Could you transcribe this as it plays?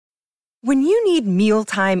When you need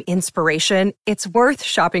mealtime inspiration, it's worth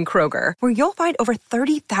shopping Kroger, where you'll find over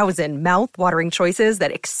 30,000 mouth-watering choices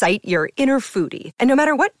that excite your inner foodie. And no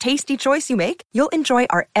matter what tasty choice you make, you'll enjoy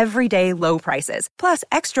our everyday low prices, plus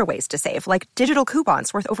extra ways to save, like digital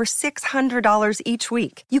coupons worth over $600 each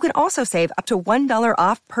week. You can also save up to $1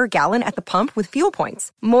 off per gallon at the pump with fuel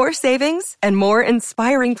points. More savings and more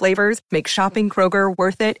inspiring flavors make shopping Kroger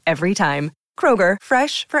worth it every time. Kroger,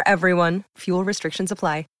 fresh for everyone. Fuel restrictions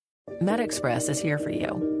apply. MedExpress is here for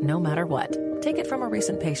you, no matter what. Take it from a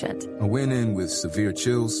recent patient. I went in with severe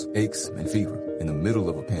chills, aches, and fever in the middle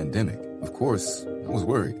of a pandemic. Of course, I was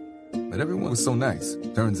worried. But everyone was so nice.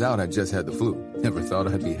 Turns out I just had the flu. Never thought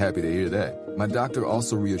I'd be happy to hear that. My doctor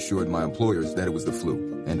also reassured my employers that it was the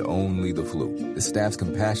flu, and only the flu. The staff's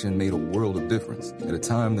compassion made a world of difference at a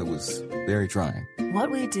time that was very trying. What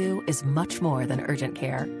we do is much more than urgent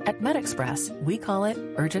care. At MedExpress, we call it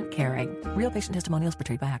urgent caring. Real patient testimonials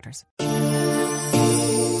portrayed by actors.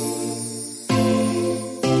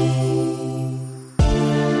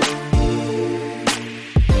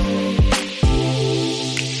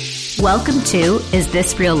 Welcome to Is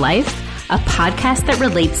This Real Life? A podcast that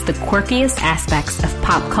relates the quirkiest aspects of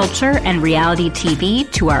pop culture and reality TV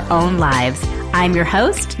to our own lives. I'm your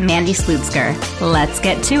host, Mandy Slutsker. Let's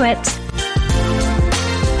get to it.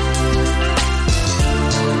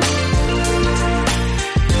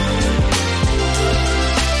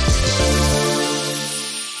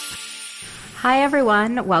 Hi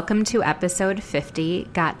everyone, welcome to episode 50.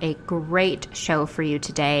 Got a great show for you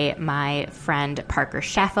today. My friend Parker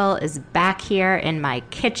Schaffel is back here in my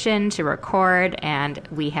kitchen to record, and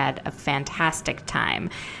we had a fantastic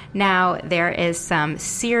time. Now, there is some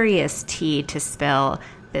serious tea to spill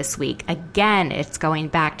this week. Again, it's going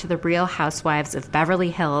back to the Real Housewives of Beverly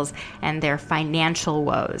Hills and their financial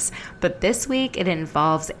woes. But this week it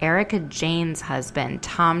involves Erika Jayne's husband,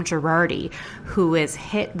 Tom Girardi, who is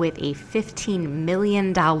hit with a $15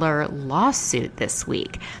 million lawsuit this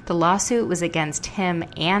week. The lawsuit was against him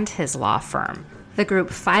and his law firm. The group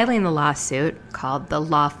filing the lawsuit, called the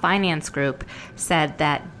Law Finance Group, said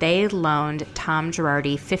that they loaned Tom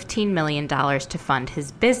Girardi $15 million to fund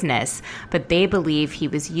his business, but they believe he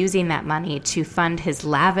was using that money to fund his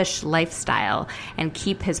lavish lifestyle and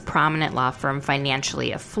keep his prominent law firm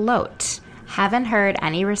financially afloat. Haven't heard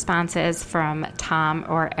any responses from Tom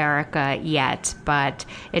or Erika yet, but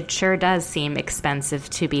it sure does seem expensive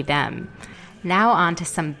to be them. Now on to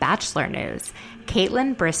some Bachelor news.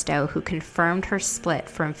 Kaitlyn Bristowe, who confirmed her split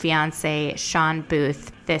from fiancé Sean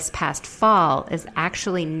Booth this past fall, is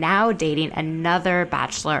actually now dating another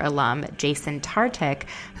Bachelor alum, Jason Tartick,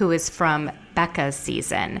 who is from Becca's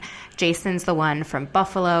season. Jason's the one from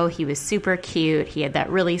Buffalo. He was super cute. He had that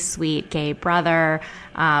really sweet gay brother.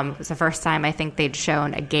 It was the first time I think they'd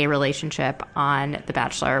shown a gay relationship on The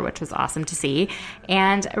Bachelor, which was awesome to see.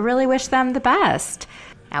 And I really wish them the best.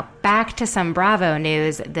 Now back to some Bravo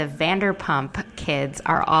news. The Vanderpump kids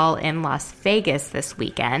are all in Las Vegas this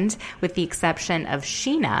weekend, with the exception of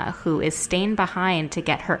Sheena, who is staying behind to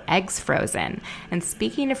get her eggs frozen. And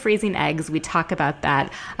speaking of freezing eggs, we talk about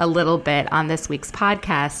that a little bit on this week's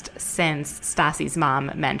podcast, since Stassi's mom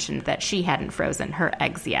mentioned that she hadn't frozen her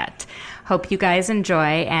eggs yet. Hope you guys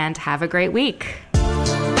enjoy and have a great week.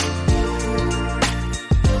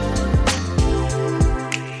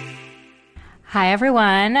 Hi,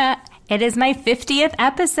 everyone. It is my 50th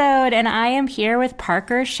episode, and I am here with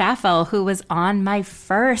Parker Schaffel, who was on my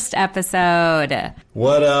first episode.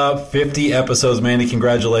 What up? 50 episodes, Mandy.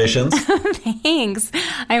 Congratulations. Thanks.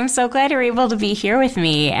 I'm so glad you're able to be here with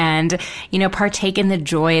me and, partake in the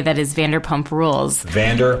joy that is Vanderpump Rules.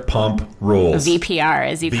 Vanderpump Rules. VPR,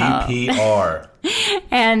 as you call it. VPR.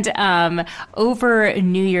 And over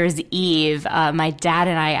New Year's Eve, my dad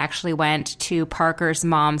and I actually went to Parker's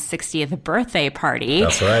mom's 60th birthday party.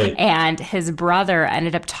 That's right. And his brother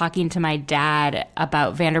ended up talking to my dad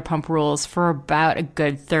about Vanderpump Rules for about a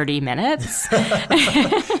good 30 minutes.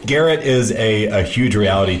 Garrett is a huge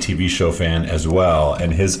reality TV show fan as well,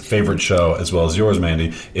 and his favorite show, as well as yours,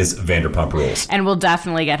 Mandy, is Vanderpump Rules. And we'll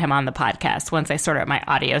definitely get him on the podcast once I sort out my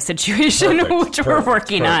audio situation, which we're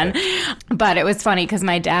working on. But it was funny because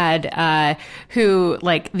my dad, who,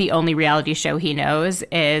 the only reality show he knows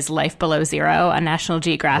is Life Below Zero on National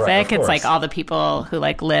Geographic. Right, it's like all the people who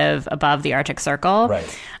live above the Arctic Circle.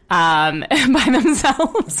 Right. By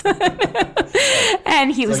themselves.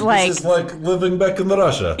 And he was like, this is like living back in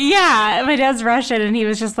Russia. Yeah, my dad's Russian, and he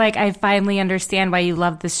was just like, I finally understand why you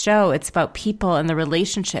love this show. It's about people and the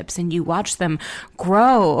relationships, and you watch them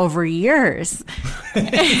grow over years.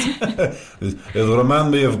 It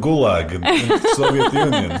reminded me of Gulag in the Soviet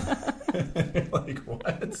Union. Like,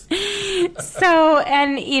 what? So,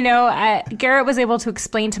 and, Garrett was able to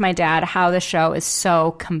explain to my dad how the show is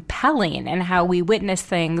so compelling and how we witness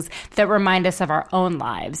things that remind us of our own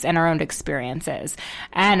lives and our own experiences.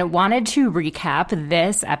 And wanted to recap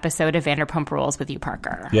this episode of Vanderpump Rules with you,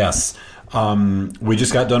 Parker. Yes. We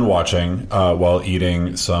just got done watching while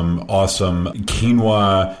eating some awesome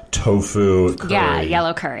quinoa tofu curry. Yeah,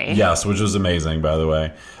 yellow curry. Yes, which was amazing, by the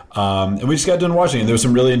way. And we just got done watching, and there was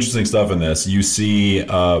some really interesting stuff in this. You see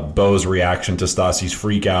Beau's reaction to Stassi's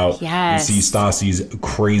freak out. Yes. You see Stassi's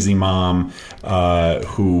crazy mom,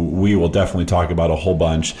 who we will definitely talk about a whole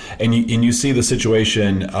bunch. And you see the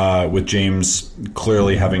situation with James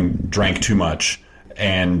clearly having drank too much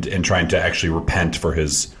and trying to actually repent for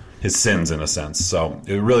his sins, in a sense. So,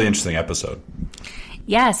 a really interesting episode.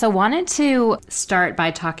 Yeah, so wanted to start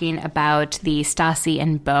by talking about the Stassi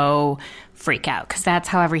and Beau freak out, because that's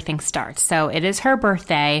how everything starts. So it is her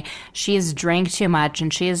birthday. She has drank too much,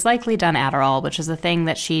 and she has likely done Adderall, which is a thing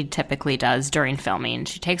that she typically does during filming.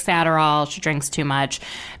 She takes Adderall, she drinks too much.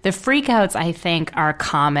 The freakouts, I think, are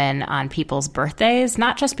common on people's birthdays,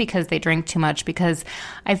 not just because they drink too much, because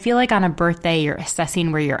I feel like on a birthday, you're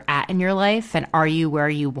assessing where you're at in your life, and are you where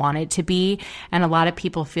you wanted to be? And a lot of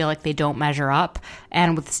people feel like they don't measure up.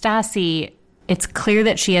 And with Stassi, it's clear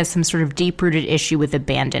that she has some sort of deep-rooted issue with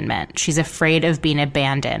abandonment. She's afraid of being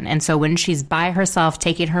abandoned. And so when she's by herself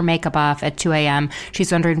taking her makeup off at 2 a.m.,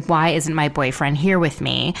 she's wondering, why isn't my boyfriend here with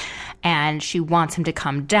me? And she wants him to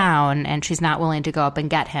come down, and she's not willing to go up and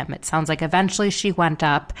get him. It sounds like eventually she went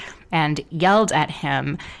up and yelled at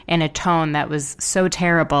him in a tone that was so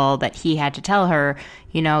terrible that he had to tell her,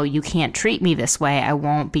 you can't treat me this way. I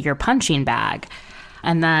won't be your punching bag.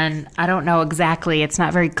 And then, I don't know exactly, it's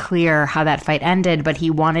not very clear how that fight ended, but he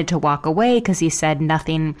wanted to walk away because he said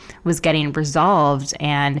nothing was getting resolved.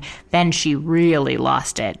 And then she really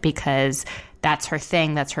lost it because that's her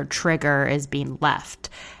thing, that's her trigger, is being left.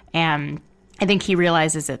 And I think he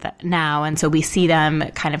realizes it now. And so we see them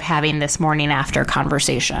kind of having this morning after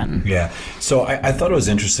conversation. Yeah. So I thought it was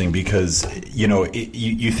interesting because,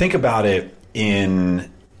 you think about it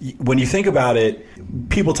when you think about it,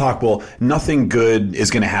 people talk, well, nothing good is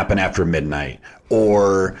going to happen after midnight.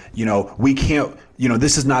 Or, we can't,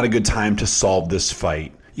 this is not a good time to solve this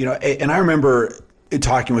fight. And I remember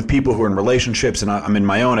talking with people who are in relationships, and I'm in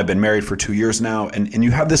my own. I've been married for 2 years now. And you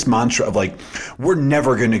have this mantra of like, we're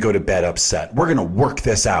never going to go to bed upset. We're going to work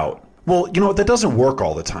this out. Well, that doesn't work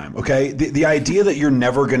all the time, okay? The idea that you're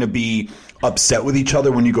never going to be upset with each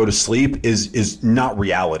other when you go to sleep is not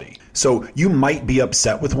reality. So you might be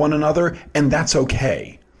upset with one another, and that's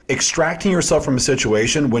okay. Extracting yourself from a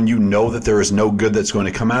situation when you know that there is no good that's going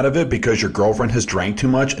to come out of it because your girlfriend has drank too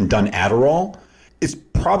much and done Adderall is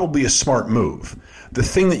probably a smart move. The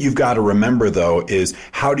thing that you've got to remember, though, is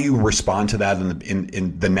how do you respond to that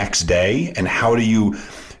in the next day, and how do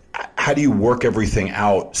you work everything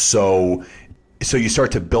out so you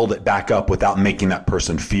start to build it back up without making that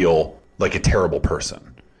person feel like a terrible person.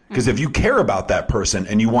 Because if you care about that person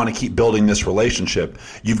and you want to keep building this relationship,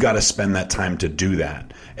 you've got to spend that time to do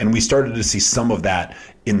that. And we started to see some of that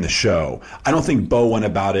in the show. I don't think Beau went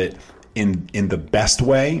about it in the best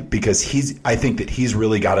way, because I think that he's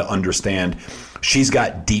really got to understand she's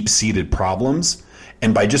got deep-seated problems.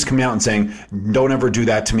 And by just coming out and saying, don't ever do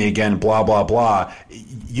that to me again, blah, blah, blah,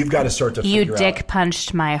 you've got to start to figure out. You dick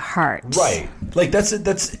punched my heart. Right. Like that's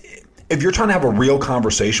if you're trying to have a real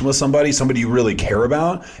conversation with somebody you really care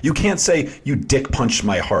about, you can't say, you dick punched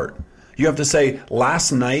my heart. You have to say,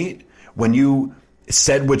 last night when you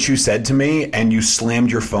said what you said to me and you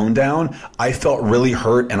slammed your phone down, I felt really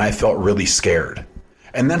hurt and I felt really scared.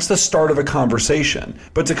 And that's the start of a conversation.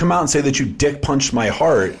 But to come out and say that you dick punched my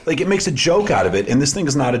heart, like, it makes a joke out of it, and this thing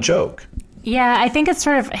is not a joke. Yeah, I think it's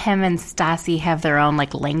sort of him and Stassi have their own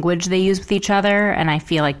language they use with each other, and I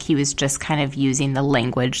feel like he was just kind of using the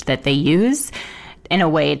language that they use in a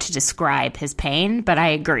way to describe his pain. But I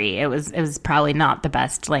agree, it was probably not the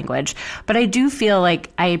best language. But I do feel like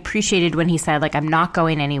I appreciated when he said, I'm not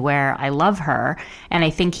going anywhere, I love her. And I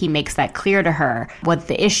think he makes that clear to her. What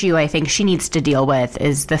the issue I think she needs to deal with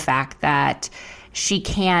is the fact that she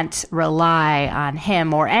can't rely on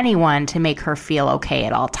him or anyone to make her feel okay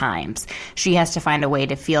at all times. She has to find a way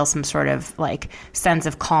to feel some sort of sense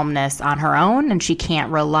of calmness on her own, and she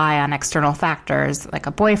can't rely on external factors like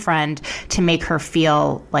a boyfriend to make her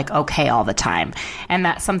feel okay all the time. And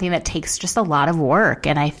that's something that takes just a lot of work.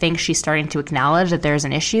 And I think she's starting to acknowledge that there's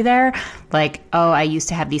an issue there. I used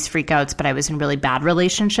to have these freakouts, but I was in really bad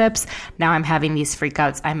relationships. Now I'm having these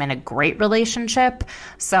freakouts. I'm in a great relationship.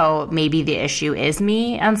 So maybe the issue is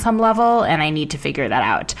me on some level, and I need to figure that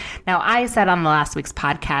out. Now, I said on the last week's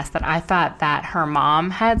podcast that I thought that her mom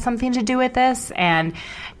had something to do with this, and,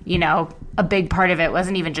 you know, a big part of it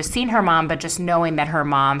wasn't even just seeing her mom, but just knowing that her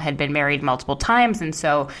mom had been married multiple times, and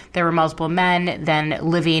so there were multiple men then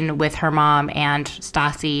living with her mom and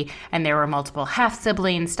Stassi, and there were multiple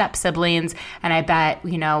half-siblings, step-siblings, and I bet,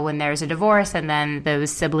 you know, when there's a divorce and then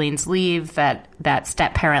those siblings leave, that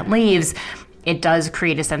step-parent leaves, it does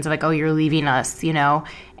create a sense of like, oh, you're leaving us, you know?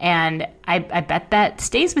 And I bet that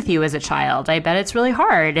stays with you as a child. I bet it's really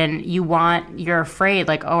hard. And you're afraid,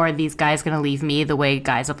 like, oh, are these guys going to leave me the way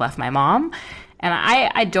guys have left my mom? And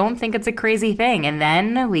I don't think it's a crazy thing. And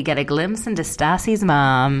then we get a glimpse into Stassi's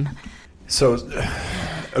mom. So,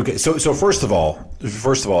 okay. So first of all,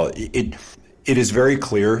 it is very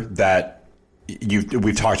clear that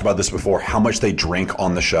we've talked about this before, how much they drink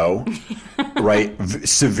on the show, right?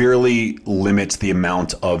 Severely limits the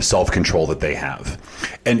amount of self-control that they have.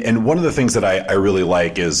 And one of the things that I really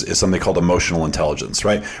like is something called emotional intelligence,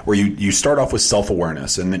 right? Where you start off with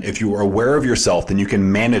self-awareness. And then if you are aware of yourself, then you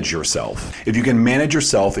can manage yourself. If you can manage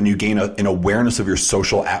yourself and you gain an awareness of your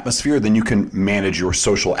social atmosphere, then you can manage your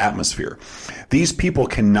social atmosphere. These people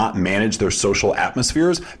cannot manage their social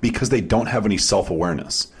atmospheres because they don't have any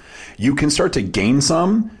self-awareness. You can start to gain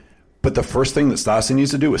some, but the first thing that Stassi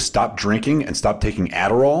needs to do is stop drinking and stop taking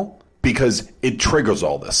Adderall because it triggers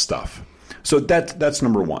all this stuff. So that's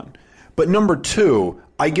number one. But number two,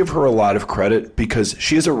 I give her a lot of credit because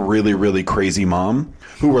she is a really, really crazy mom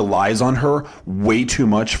who relies on her way too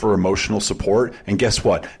much for emotional support. And guess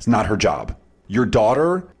what? It's not her job. Your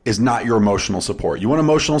daughter is not your emotional support. You want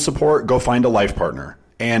emotional support? Go find a life partner.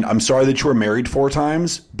 And I'm sorry that you were married 4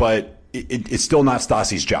 times, but it's still not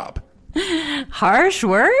Stassi's job. Harsh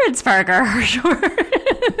words, Parker. Harsh words.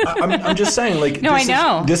 I'm just saying, like, no, I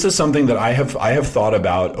know. This is something that I have thought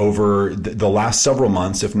about over the last several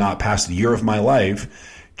months, if not past year of my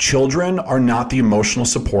life. Children are not the emotional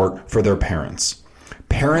support for their parents.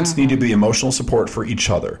 Parents need to be emotional support for each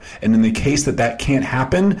other. And in the case that can't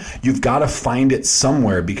happen, you've got to find it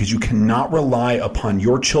somewhere because you cannot rely upon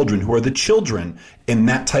your children, who are the children in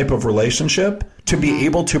that type of relationship, to be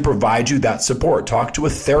able to provide you that support. Talk to a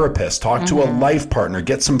therapist, talk to a life partner,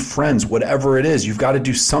 get some friends, whatever it is. You've got to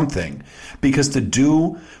do something because to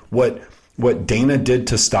do what Dana did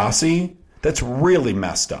to Stassi, that's really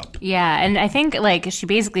messed up. Yeah, and I think, like, she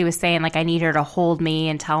basically was saying, like, I need her to hold me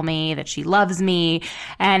and tell me that she loves me.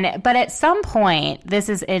 But at some point, this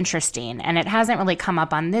is interesting, and it hasn't really come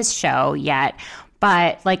up on this show yet,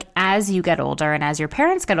 but, like, as you get older and as your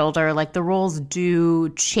parents get older, like, the roles do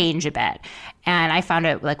change a bit. And I found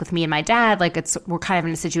it, like, with me and my dad, like, we're kind of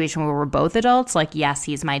in a situation where we're both adults. Like, yes,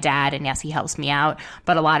 he's my dad, and yes, he helps me out.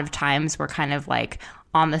 But a lot of times we're kind of, like,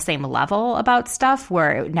 on the same level about stuff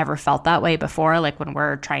where it never felt that way before, like when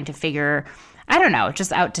we're trying to figure, I don't know,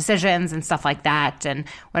 just out decisions and stuff like that. And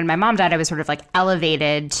when my mom died, I was sort of like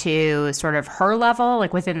elevated to sort of her level,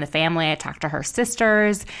 like within the family. I talked to her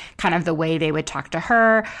sisters, kind of the way they would talk to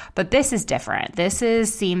her. But this is different.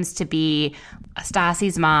 Seems to be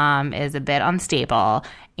Stassi's mom is a bit unstable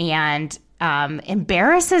and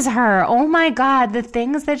embarrasses her. Oh my God, the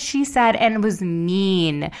things that she said and was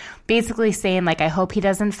mean. Basically saying, like, I hope he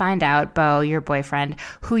doesn't find out, Beau, your boyfriend,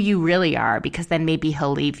 who you really are, because then maybe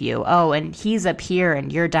he'll leave you. Oh, and he's up here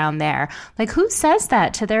and you're down there. Like, who says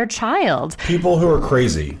that to their child? People who are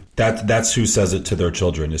crazy. That's who says it to their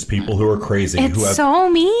children, is people who are crazy. It's so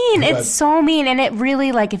mean. It's so mean. And it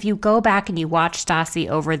really, like, if you go back and you watch Stassi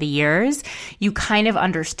over the years, you kind of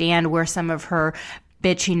understand where some of her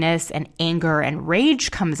bitchiness and anger and rage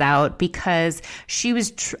comes out because she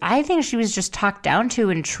was, I think she was just talked down to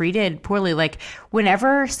and treated poorly. Like,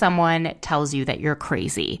 whenever someone tells you that you're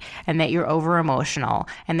crazy and that you're over emotional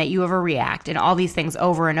and that you overreact and all these things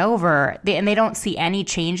over and over, and they don't see any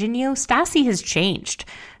change in you, Stassi has changed.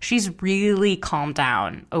 She's really calmed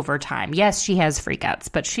down over time. Yes, she has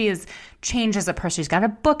freakouts, but she has changed as a person. She's got a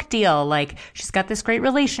book deal. Like, she's got this great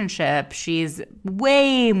relationship. She's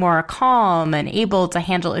way more calm and able to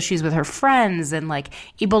handle issues with her friends and, like,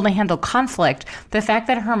 able to handle conflict. The fact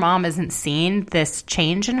that her mom isn't seeing this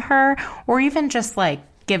change in her, or even just, like,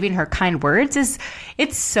 giving her kind words,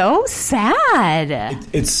 it's so sad.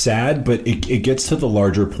 It's sad, but it gets to the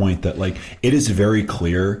larger point that, like, it is very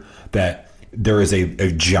clear that there is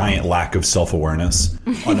a giant lack of self-awareness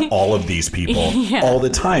on all of these people all the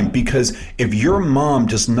time. Because if your mom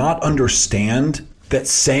does not understand that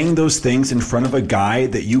saying those things in front of a guy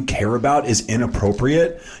that you care about is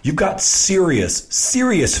inappropriate, you've got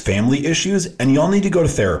serious family issues and y'all need to go to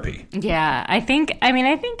therapy. Yeah, I think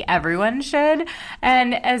everyone should.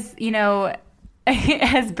 And as you know,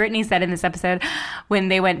 as Brittany said in this episode, when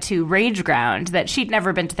they went to Rage Ground, that she'd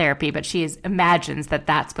never been to therapy, but she imagines that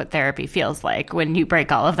that's what therapy feels like when you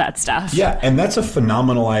break all of that stuff. Yeah, and that's a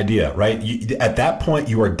phenomenal idea, right? At that point,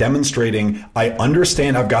 you are demonstrating, I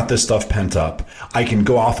understand I've got this stuff pent up. I can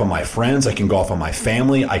go off on my friends. I can go off on my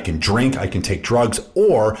family. I can drink. I can take drugs.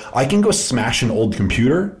 Or I can go smash an old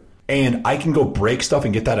computer. And I can go break stuff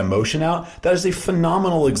and get that emotion out. That is a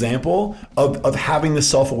phenomenal example of having the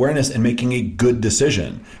self-awareness and making a good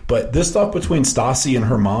decision. But this stuff between Stassi and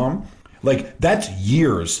her mom, like, that's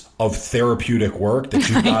years of therapeutic work that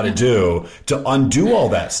you've got to do to undo all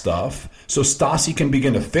that stuff so Stassi can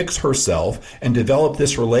begin to fix herself and develop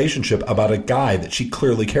this relationship about a guy that she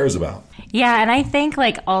clearly cares about. Yeah, and I think,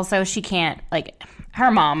 like, also she can't, like... Her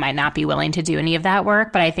mom might not be willing to do any of that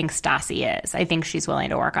work, but I think Stassi is. I think she's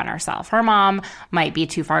willing to work on herself. Her mom might be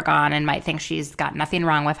too far gone and might think she's got nothing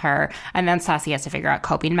wrong with her. And then Stassi has to figure out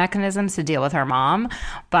coping mechanisms to deal with her mom.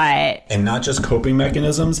 And not just coping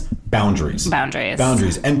mechanisms, boundaries.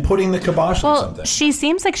 Boundaries. And putting the kibosh on something. She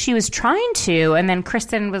seems like she was trying to. And then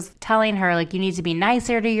Kristen was telling her, like, you need to be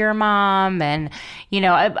nicer to your mom. And, you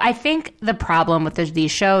know, I think the problem with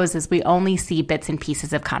these shows is we only see bits and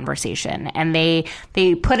pieces of conversation. And they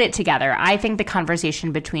put it together. I think the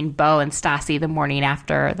conversation between Beau and Stassi the morning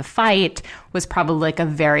after the fight was probably like a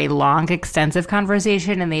very long, extensive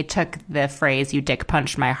conversation, and they took the phrase, you dick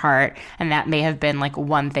punched my heart, and that may have been like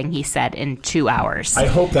one thing he said in 2 hours. I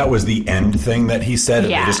hope that was the end thing that he said,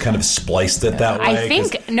 and they just kind of spliced it that way. I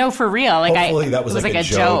think, no, for real. Like, hopefully that was like a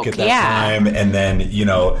joke at that time, and then, you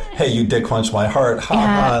know, hey, you dick punched my heart, ha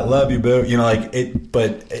ha, love you, boo. You know, like,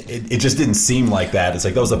 it just didn't seem like that. It's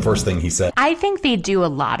like, that was the first thing he said. I think they do a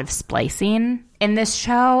lot of splicing in this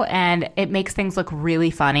show, and it makes things look really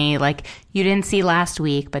funny. Like, you didn't see last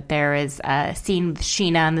week, but there is a scene with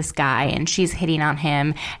Sheena and this guy, and she's hitting on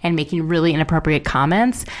him and making really inappropriate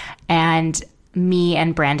comments. And me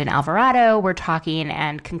and Brandon Alvarado were talking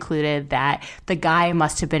and concluded that the guy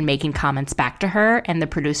must have been making comments back to her, and the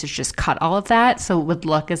producers just cut all of that so it would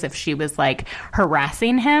look as if she was like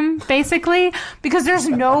harassing him, basically, because there's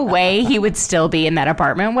no way he would still be in that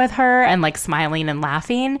apartment with her and like smiling and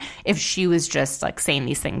laughing if she was just like saying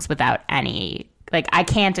these things without any... Like, I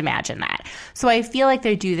can't imagine that. So I feel like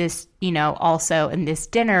they do this, you know, also in this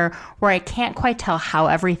dinner where I can't quite tell how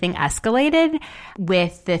everything escalated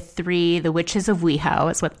with the Witches of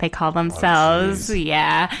WeHo is what they call themselves. Oh,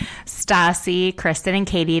 yeah. Stassi, Kristen, and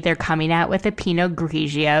Katie, they're coming out with a Pinot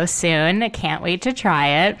Grigio soon. I can't wait to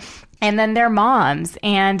try it. And then their moms.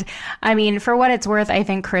 And, I mean, for what it's worth, I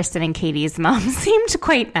think Kristen and Katie's moms seemed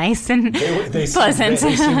quite nice and pleasant.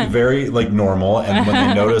 They seemed very, like, normal. And when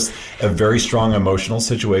they noticed a very strong emotional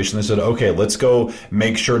situation, they said, okay, let's go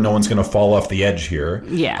make sure no one's going to fall off the edge here.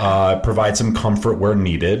 Yeah. Provide some comfort where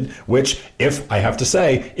needed, which, if I have to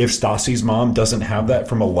say, if Stassi's mom doesn't have that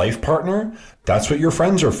from a life partner, that's what your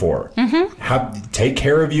friends are for. Mm-hmm. Take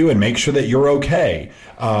care of you and make sure that you're okay.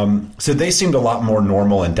 So they seemed a lot more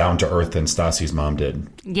normal and down to earth than Stassi's mom did.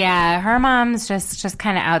 Yeah, her mom's just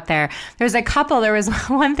kind of out there. There was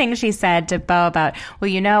one thing she said to Beau about, well,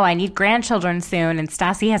 you know, I need grandchildren soon, and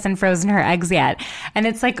Stassi hasn't frozen her eggs yet. And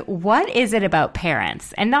it's like, what is it about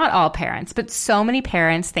parents? And not all parents, but so many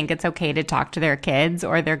parents think it's okay to talk to their kids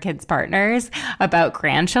or their kids' partners about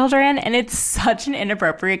grandchildren. And it's such an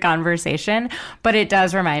inappropriate conversation, but it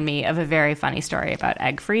does remind me of a very funny story about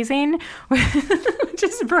egg freezing, which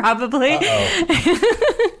is probably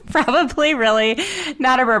really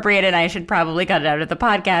not appropriate, and I should probably cut it out of the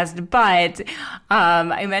podcast. But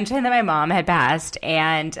I mentioned that my mom had passed,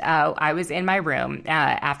 and I was in my room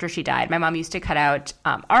after she died. My mom used to cut out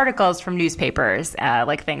articles from newspapers,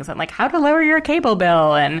 like things on like how to lower your cable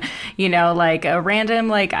bill, and, you know, like a random,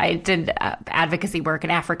 like, I did advocacy work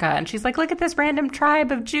in Africa, and she's like, look at this random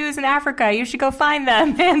tribe of Jews in Africa, you should go find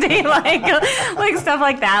them. And they like stuff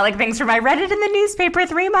like that, like things from I read it in the newspaper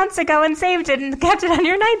 3 months ago and saved it and kept it on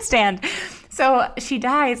your nightstand. So she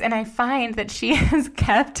dies, and I find that she has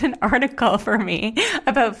kept an article for me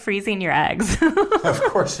about freezing your eggs. Of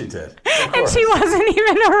course she did. And she wasn't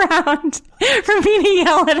even around for me to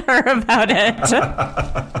yell at her about it.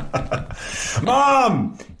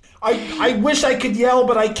 Mom, I wish I could yell,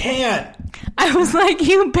 but I can't. I was like,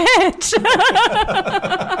 you bitch.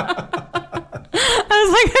 I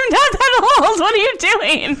was like, I'm not that old. What are you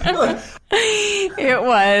doing? It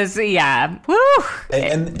was, yeah. Woo.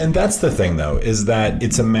 And that's the thing, though, is that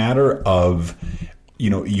it's a matter of, you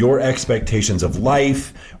know, your expectations of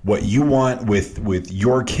life, what you want with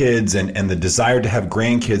your kids, and the desire to have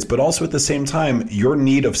grandkids, but also at the same time, your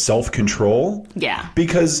need of self-control. Yeah.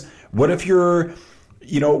 Because what if you're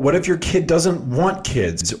What if your kid doesn't want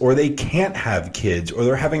kids, or they can't have kids, or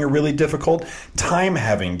they're having a really difficult time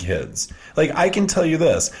having kids? Like, I can tell you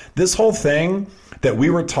this whole thing that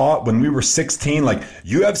we were taught when we were 16, like,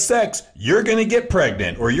 you have sex, you're going to get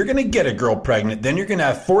pregnant, or you're going to get a girl pregnant, then you're going to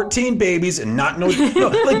have 14 babies and not know. No,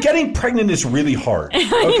 like, getting pregnant is really hard,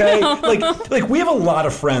 okay? Like we have a lot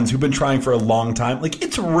of friends who've been trying for a long time. Like,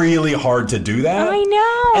 it's really hard to do that. I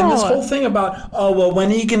know. And this whole thing about, oh, well,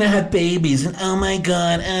 when are you going to have babies? And oh my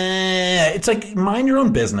God, it's like, mind your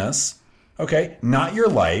own business, okay? Not your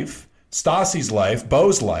life, Stassi's life,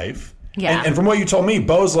 Beau's life. Yeah. And from what you told me,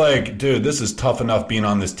 Beau's like, dude, this is tough enough being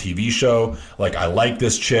on this TV show. Like, I like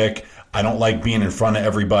this chick. I don't like being in front of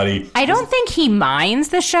everybody. I don't think he minds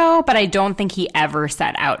the show, but I don't think he ever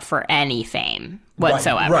set out for any fame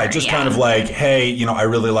whatsoever. Right. Just kind of like, hey, I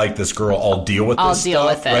really like this girl. I'll deal with this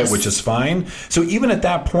stuff, right? Which is fine. So even at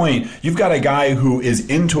that point, you've got a guy who is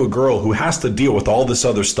into a girl who has to deal with all this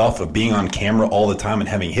other stuff of being on camera all the time and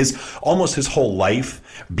having almost his whole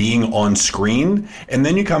life being on screen. And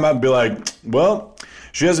then you come out and be like, well,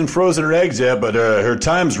 she hasn't frozen her eggs yet, but her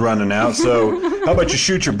time's running out. So how about you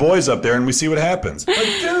shoot your boys up there and we see what happens? Like,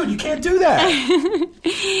 dude, you can't do that.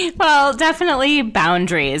 Well, definitely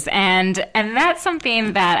boundaries. And that's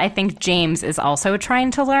something that I think James is also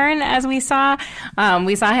trying to learn, as we saw.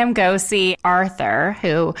 We saw him go see Arthur,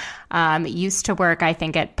 who used to work, I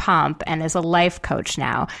think, at Pump and is a life coach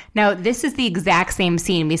now. Now, this is the exact same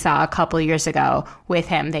scene we saw a couple years ago with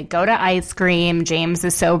him. They go to ice cream. James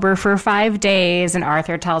is sober for 5 days, and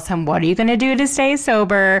Arthur tells him, what are you going to do to stay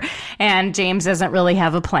sober? And James doesn't really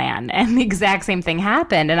have a plan. And the exact same thing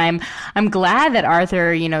happened. And I'm glad that Arthur,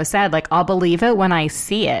 said, like, I'll believe it when I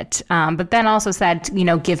see it. But then also said,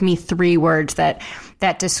 give me 3 words that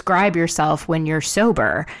describe yourself when you're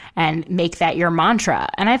sober and make that your mantra.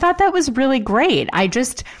 And I thought that was really great.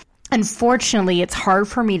 Unfortunately, it's hard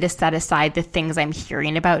for me to set aside the things I'm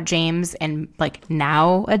hearing about James and like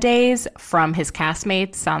nowadays from his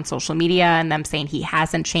castmates on social media and them saying he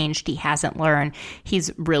hasn't changed, he hasn't learned, he's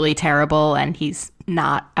really terrible and he's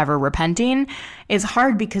not ever repenting. It's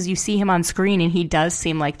hard because you see him on screen and he does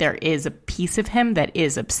seem like there is a piece of him that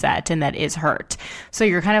is upset and that is hurt. So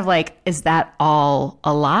you're kind of like, is that all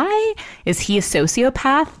a lie? Is he a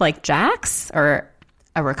sociopath like Jax, or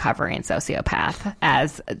a recovering sociopath,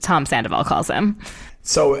 as Tom Sandoval calls him?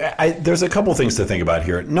 So there's a couple things to think about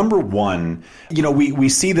here. Number one, we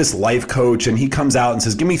see this life coach and he comes out and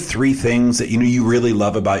says, give me 3 things that you really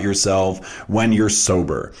love about yourself when you're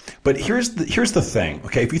sober. But here's the thing.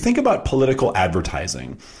 Okay, if you think about political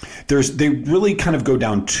advertising, they really kind of go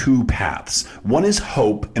down 2 paths. One is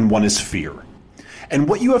hope and one is fear. And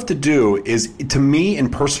what you have to do is, to me, in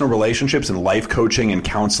personal relationships and life coaching and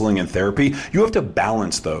counseling and therapy, you have to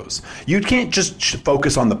balance those. You can't just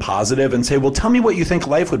focus on the positive and say, well, tell me what you think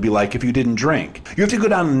life would be like if you didn't drink. You have to go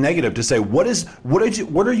down to the negative to say, what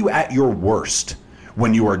are you at your worst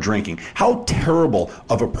when you are drinking? How terrible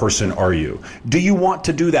of a person are you? Do you want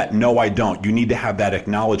to do that? No, I don't. You need to have that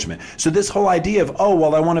acknowledgement. So this whole idea of, oh,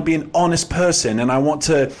 well, I want to be an honest person and I want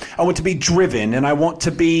to be driven and I want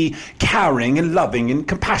to be caring and loving and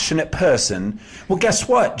compassionate person. Well, guess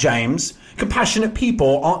what, James? Compassionate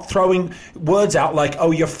people aren't throwing words out like,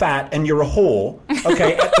 oh, you're fat and you're a whore,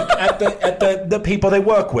 okay, at the people they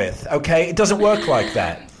work with, okay? It doesn't work like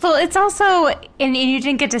that. Well, it's also, and you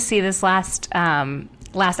didn't get to see this last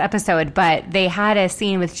episode, but they had a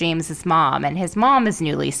scene with James's mom, and his mom is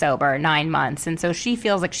newly sober, 9 months, and so she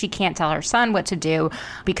feels like she can't tell her son what to do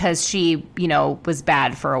because she, was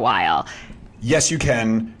bad for a while. Yes, you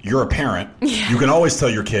can. You're a parent. Yeah. You can always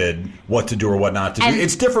tell your kid what to do or what not to do.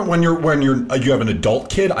 It's different when you have an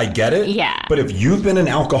adult kid. I get it. Yeah. But if you've been an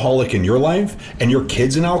alcoholic in your life and your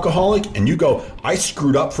kid's an alcoholic and you go, I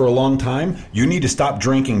screwed up for a long time, you need to stop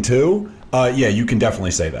drinking too. Yeah, you can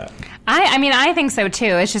definitely say that. I think so too.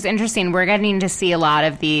 It's just interesting. We're getting to see a lot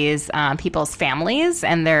of these people's families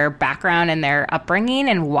and their background and their upbringing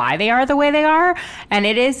and why they are the way they are. And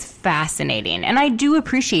it is fascinating. And I do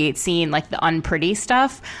appreciate seeing like the unpretty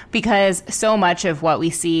stuff, because so much of what we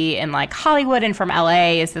see in like Hollywood and from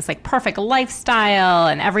LA is this like perfect lifestyle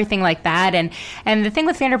and everything like that. And the thing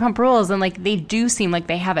with Vanderpump Rules, and like they do seem like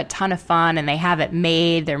they have a ton of fun and they have it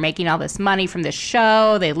made. They're making all this money from the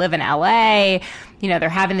show. They live in LA. They're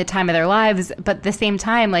having the time of their lives, but at the same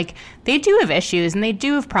time, like, they do have issues and they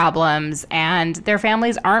do have problems and their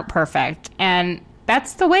families aren't perfect. And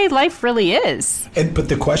that's the way life really is. But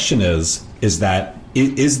the question is that,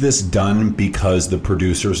 is this done because the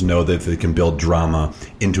producers know that they can build drama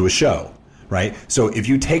into a show, right? So if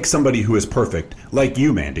you take somebody who is perfect, like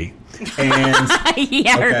you, Mandy, and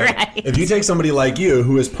yeah, okay, right. If you take somebody like you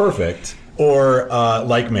who is perfect, or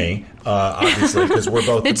like me, obviously, because we're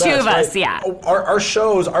both the two best, of us, right? yeah. Our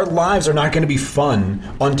shows, our lives are not going to be fun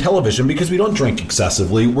on television because we don't drink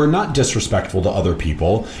excessively. We're not disrespectful to other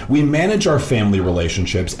people. We manage our family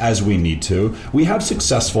relationships as we need to. We have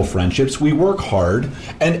successful friendships. We work hard,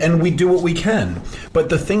 and we do what we can. But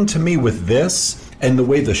the thing to me with this and the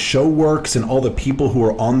way the show works and all the people who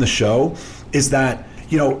are on the show is that,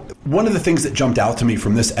 you know, one of the things that jumped out to me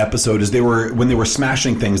from this episode is when they were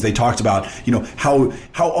smashing things, they talked about, you know, how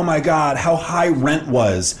oh my God, how high rent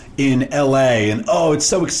was in LA and oh, it's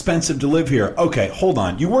so expensive to live here. Okay, hold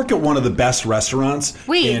on. You work at one of the best restaurants.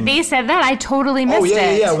 Wait, they said that? I totally missed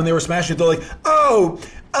it. Yeah. When they were smashing it, they're like, oh,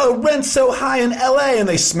 rent's so high in LA, and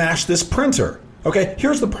they smashed this printer. Okay,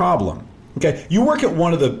 here's the problem. Okay, you work at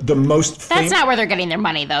one of the most That's not where they're getting their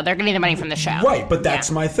money, though. They're getting their money from the show. Right, but that's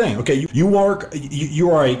my thing. Okay, you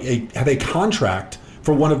have a contract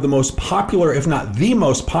for one of the most popular, if not the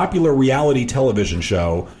most popular reality television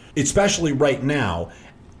show, especially right now.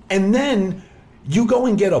 And then you go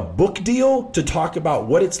and get a book deal to talk about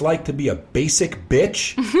what it's like to be a basic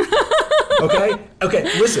bitch. Okay,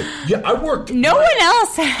 listen. Yeah, I worked. No one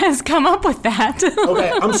else has come up with that.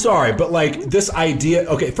 Okay, I'm sorry, but like this idea.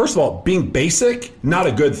 Okay, first of all, being basic, not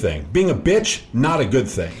a good thing. Being a bitch, not a good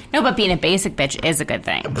thing. No, but being a basic bitch is a good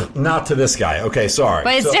thing. Not to this guy. Okay, sorry.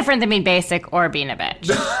 But it's different than being basic or being a bitch.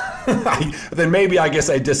 Then maybe I guess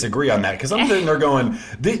I disagree on that because I'm sitting there going,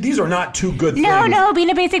 these are not two good things. No, being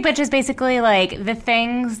a basic bitch is basically like the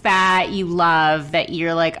things that you love that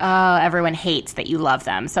you're like, oh, everyone hates that you love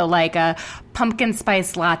them. So like a pumpkin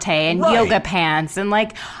spice latte and yoga pants, and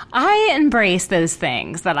like I embrace those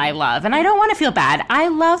things that I love, and I don't want to feel bad. I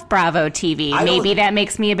love Bravo TV. Maybe that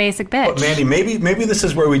makes me a basic bitch. But Mandy, maybe this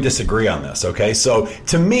is where we disagree on this. Okay, so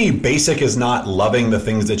to me, basic is not loving the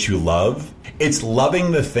things that you love. It's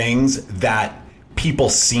loving the things that people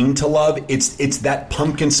seem to love. It's that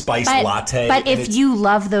pumpkin spice latte. But if you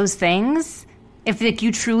love those things, if like,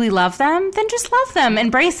 you truly love them, then just love them,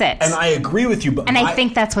 embrace it. And I agree with you. But I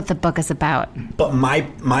think that's what the book is about. But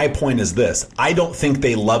my point is this. I don't think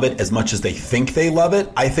they love it as much as they think they love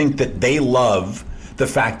it. I think that they love the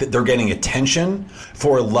fact that they're getting attention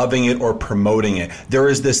for loving it or promoting it. There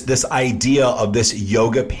is this idea of this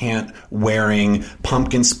yoga pant wearing,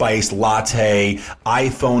 pumpkin spice latte,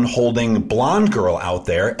 iPhone holding blonde girl out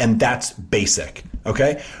there, and that's basic.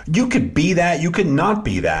 Okay? You could be that, you could not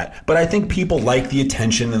be that, but I think people like the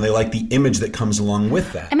attention and they like the image that comes along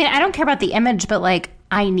with that. I mean, I don't care about the image, but like,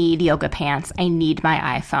 I need yoga pants, I need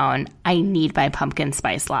my iPhone, I need my pumpkin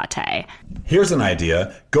spice latte. Here's an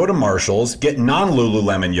idea. Go to Marshall's, get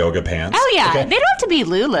non-Lululemon yoga pants. Oh yeah, okay? They don't have to be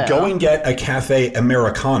Lulu. Go and get a cafe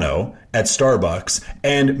Americano at Starbucks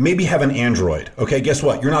and maybe have an Android. Okay, guess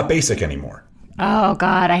what? You're not basic anymore. Oh,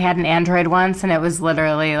 God, I had an Android once, and it was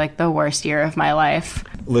literally like the worst year of my life.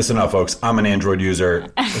 Listen up, folks. I'm an Android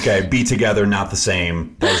user. Okay, be together, not the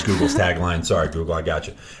same. That was Google's tagline. Sorry, Google, I got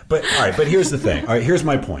you. But all right, but here's the thing. All right, here's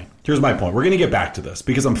my point. We're going to get back to this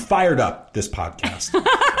because I'm fired up this podcast.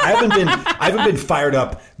 I haven't been fired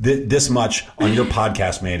up this much on your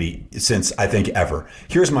podcast, Mandy, since I think ever.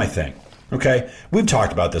 Here's my thing. Okay, we've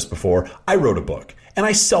talked about this before. I wrote a book. And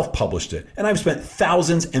I self-published it. And I've spent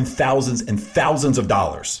thousands and thousands and thousands of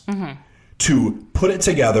dollars to put it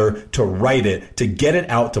together, to write it, to get it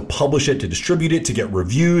out, to publish it, to distribute it, to get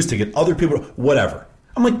reviews, to get other people, whatever.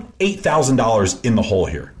 I'm like $8,000 in the hole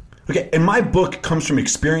here. Okay, and my book comes from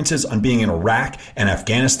experiences on being in Iraq and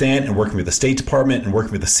Afghanistan and working with the State Department and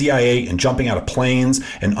working with the CIA and jumping out of planes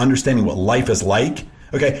and understanding what life is like.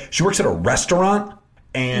 Okay, she works at a restaurant.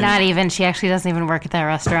 And not even. She actually doesn't even work at that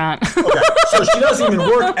restaurant. Okay, so she doesn't even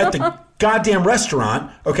work at the goddamn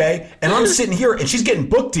restaurant, okay? And I'm sitting here, and she's getting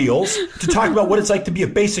book deals to talk about what it's like to be a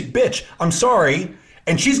basic bitch. I'm sorry.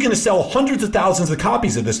 And she's going to sell hundreds of thousands of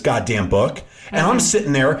copies of this goddamn book. And I'm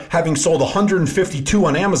sitting there having sold 152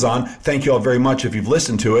 on Amazon. Thank you all very much if you've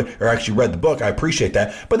listened to it or actually read the book. I appreciate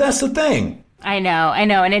that. But that's the thing. I know,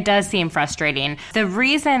 and it does seem frustrating. The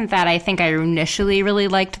reason that I think I initially really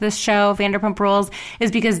liked this show, Vanderpump Rules,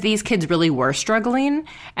 is because these kids really were struggling.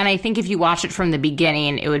 And I think if you watch it from the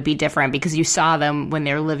beginning, it would be different because you saw them when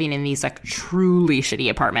they're living in these like truly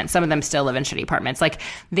shitty apartments. Some of them still live in shitty apartments. Like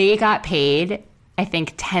they got paid, I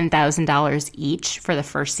think, $10,000 each for the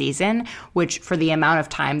first season, which for the amount of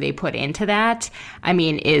time they put into that, I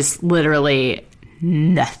mean, is literally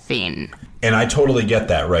nothing. And I totally get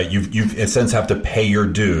that, right? You in a sense have to pay your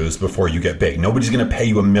dues before you get big. Nobody's going to pay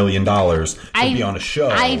you $1 million to be on a show.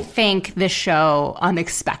 I think the show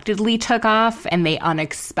unexpectedly took off and they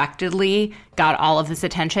unexpectedly got all of this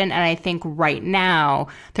attention. And I think right now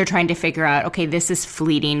they're trying to figure out, okay, this is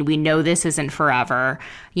fleeting. We know this isn't forever.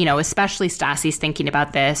 you know, especially Stassi's thinking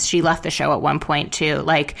about this. She left the show at one point too.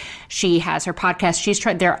 Like, she has her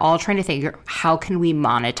podcast. They're all trying to figure, how can we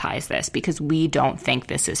monetize this? Because we don't think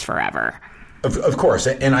this is forever. Of course,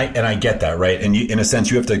 and I get that, right? And in a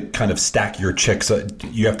sense, you have to kind of stack your chips up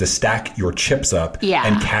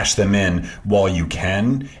and cash them in while you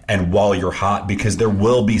can and while you're hot, because there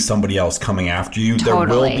will be somebody else coming after you. Totally.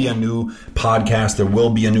 There will be a new podcast. There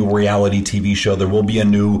will be a new reality TV show. There will be a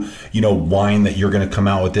new, wine that you're going to come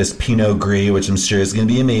out with, this Pinot Gris, which I'm sure is going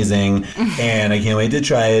to be amazing. And I can't wait to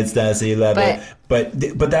try it, Stassi. Love it.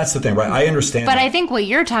 But that's the thing, right? I understand. But I think what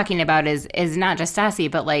you're talking about is not just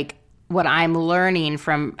Stassi, but like, what I'm learning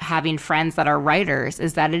from having friends that are writers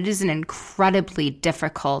is that it is an incredibly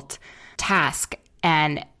difficult task,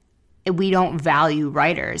 and we don't value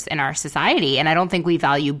writers in our society. And I don't think we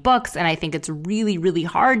value books. And I think it's really, really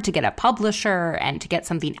hard to get a publisher and to get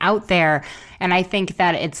something out there. And I think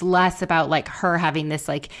that it's less about like her having this,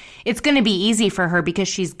 like, it's going to be easy for her because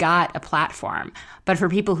she's got a platform. But for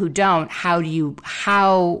people who don't, how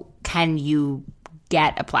can you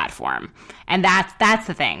get a platform? And that's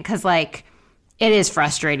the thing, because like, it is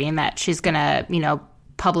frustrating that she's gonna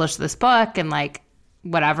publish this book and like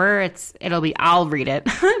whatever, I'll read it.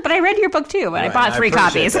 But I read your book too, and I bought 3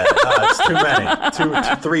 copies. It's too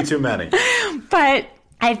many. 3 too many. But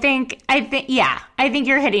I think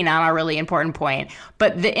you're hitting on a really important point.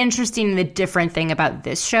 But the different thing about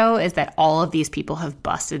this show is that all of these people have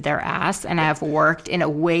busted their ass and have worked in a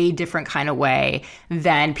way different kind of way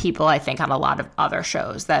than people, I think, on a lot of other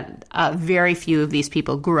shows. That very few of these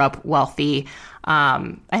people grew up wealthy.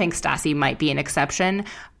 I think Stassi might be an exception,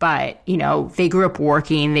 but, they grew up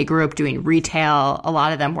working. They grew up doing retail. A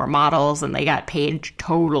lot of them were models, and they got paid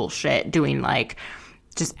total shit doing like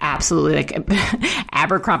just absolutely like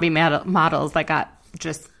Abercrombie models that got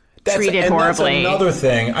just treated horribly. That's another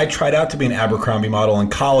thing. I tried out to be an Abercrombie model in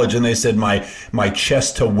college, and they said my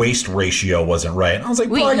chest to waist ratio wasn't right. And I was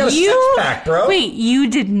like, I got a six-pack, bro. Wait, you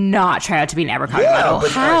did not try out to be an Abercrombie model?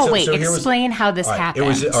 How? Right, so explain how this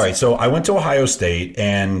happened. All right, so I went to Ohio State,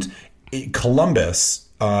 and Columbus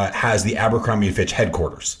has the Abercrombie & Fitch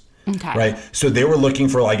headquarters. Okay. Right. So they were looking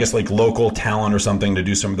for, I guess, like local talent or something to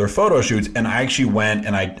do some of their photo shoots. And I actually went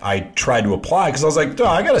and I tried to apply because I was like,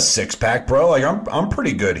 I got a 6-pack, bro. Like, I'm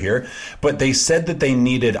pretty good here. But they said that they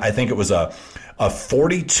needed, I think it was a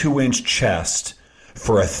 42-inch chest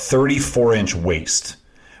for a 34-inch waist.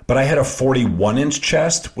 But I had a 41-inch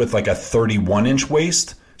chest with like a 31-inch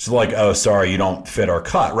waist. So like, oh, sorry, you don't fit our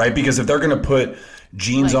cut. Right. Because if they're going to put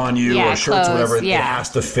jeans on you or shirts clothes, or whatever, it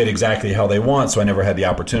has to fit exactly how they want. So I never had the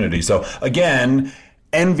opportunity. So again,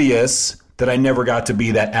 envious that I never got to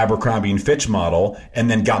be that Abercrombie & Fitch model, and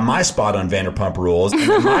then got my spot on Vanderpump Rules, and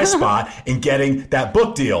then my spot in getting that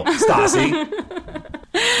book deal, Stassi.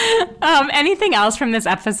 Anything else from this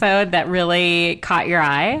episode that really caught your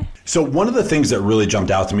eye? So one of the things that really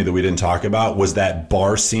jumped out to me that we didn't talk about was that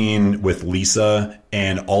bar scene with Lisa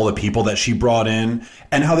and all the people that she brought in,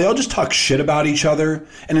 and how they all just talk shit about each other.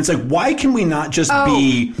 And it's like, why can we not just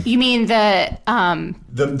be... You mean the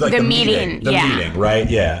meeting? The meeting, right?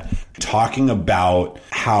 Yeah. Talking about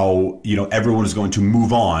how, everyone is going to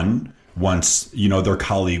move on once, their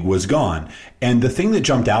colleague was gone. And the thing that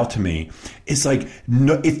jumped out to me is like,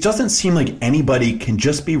 no, it doesn't seem like anybody can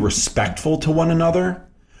just be respectful to one another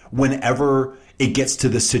whenever it gets to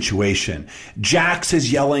this situation. Jax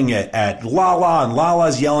is yelling at Lala, and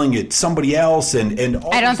Lala's yelling at somebody else. And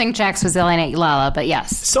I don't think Jax was yelling at Lala, but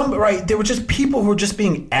yes. Right. There were just people who were just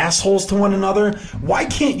being assholes to one another. Why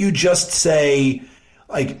can't you just say,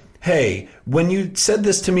 like, hey, when you said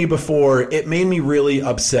this to me before, it made me really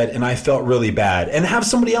upset and I felt really bad. And have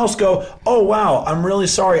somebody else go, oh, wow, I'm really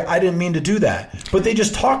sorry. I didn't mean to do that. But they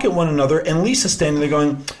just talk at one another, and Lisa's standing there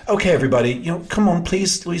going, okay, everybody, come on,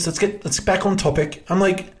 please, Lisa, let's get back on topic. I'm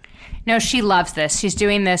like... No, she loves this. She's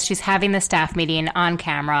doing this. She's having the staff meeting on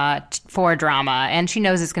camera for drama, and she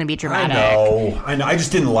knows it's going to be dramatic. I know. I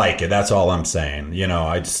just didn't like it. That's all I'm saying.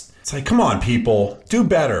 It's like, come on, people, do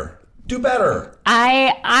better. Do better.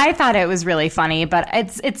 I thought it was really funny, but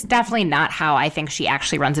it's definitely not how I think she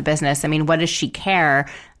actually runs a business. I mean, what does she care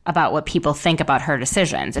about what people think about her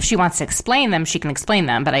decisions? If she wants to explain them, she can explain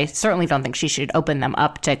them, but I certainly don't think she should open them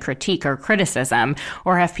up to critique or criticism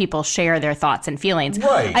or have people share their thoughts and feelings.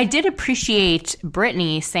 Right. I did appreciate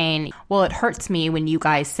Brittany saying, well, it hurts me when you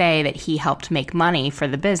guys say that he helped make money for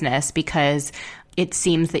the business because it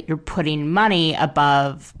seems that you're putting money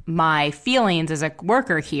above my feelings as a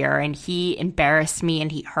worker here, and he embarrassed me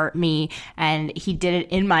and he hurt me and he did it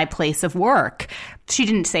in my place of work. She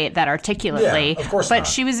didn't say it that articulately, of course but not.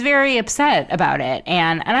 She was very upset about it.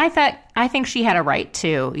 And I think she had a right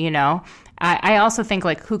to, I also think,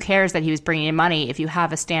 like, who cares that he was bringing in money? If you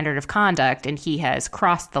have a standard of conduct and he has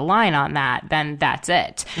crossed the line on that, then that's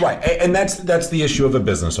it. Right. And that's the issue of a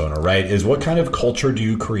business owner, right? Is what kind of culture do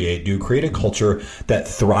you create? Do you create a culture that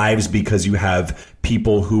thrives because you have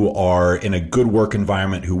people who are in a good work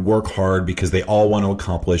environment, who work hard because they all want to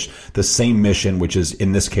accomplish the same mission, which is,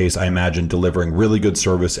 in this case, I imagine, delivering really good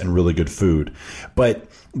service and really good food. But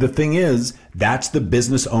the thing is, that's the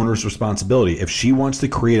business owner's responsibility. If she wants to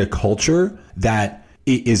create a culture that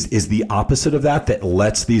is the opposite of that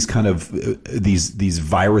lets these kind of these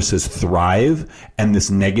viruses thrive and this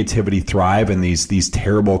negativity thrive and these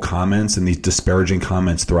terrible comments and these disparaging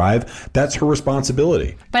comments thrive, that's her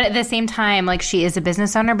responsibility. But at the same time, like, she is a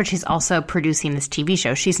business owner, but she's also producing this TV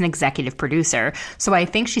show. She's an executive producer. So I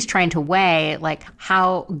think she's trying to weigh, like,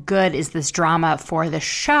 how good is this drama for the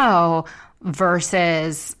show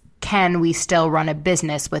versus can we still run a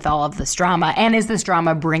business with all of this drama? And is this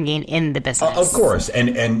drama bringing in the business? Of course.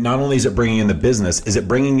 And not only is it bringing in the business, is it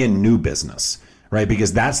bringing in new business, right?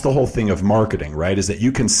 Because that's the whole thing of marketing, right? Is that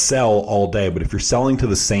you can sell all day, but if you're selling to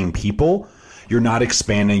the same people, you're not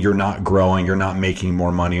expanding, you're not growing, you're not making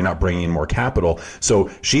more money, you're not bringing in more capital.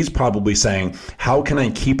 So she's probably saying, how can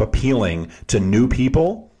I keep appealing to new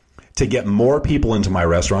people to get more people into my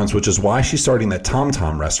restaurants, which is why she's starting that Tom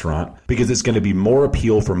Tom restaurant, because it's going to be more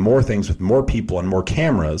appeal for more things with more people and more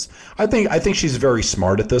cameras. I think she's very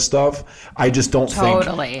smart at this stuff. I just don't think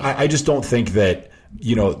I just don't think that,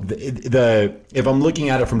 you know, the if I'm looking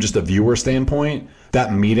at it from just a viewer standpoint,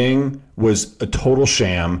 that meeting was a total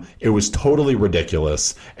sham. It was totally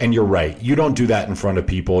ridiculous. And you're right. You don't do that in front of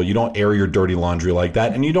people. You don't air your dirty laundry like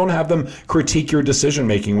that. And you don't have them critique your decision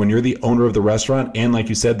making when you're the owner of the restaurant and, like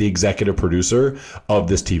you said, the executive producer of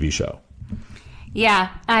this TV show. Yeah,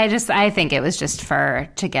 I think it was just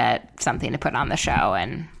to get something to put on the show.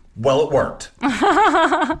 And well, it worked.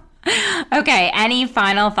 Okay, any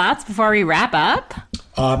final thoughts before we wrap up?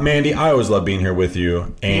 Mandy, I always love being here with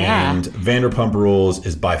you, and Vanderpump Rules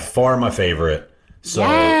is by far my favorite. So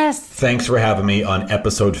Thanks for having me on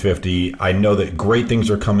episode 50. I know that great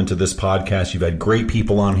things are coming to this podcast. You've had great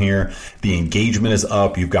people on here. The engagement is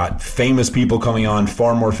up. You've got famous people coming on,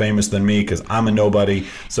 far more famous than me because I'm a nobody.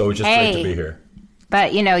 So it's just great to be here.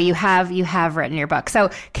 But, you know, you have written your book.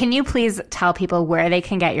 So can you please tell people where they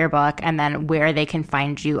can get your book and then where they can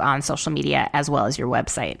find you on social media as well as your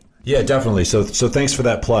website? Yeah, definitely. So thanks for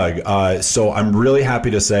that plug. So I'm really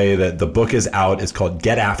happy to say that the book is out. It's called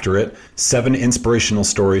Get After It, 7 Inspirational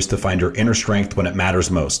Stories to Find Your Inner Strength When It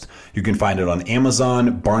Matters Most. You can find it on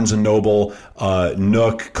Amazon, Barnes & Noble,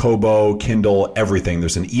 Nook, Kobo, Kindle, everything.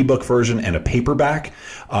 There's an ebook version and a paperback.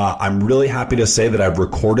 I'm really happy to say that I've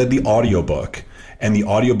recorded the audiobook. And the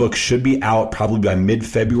audiobook should be out probably by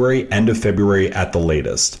mid-February, end of February at the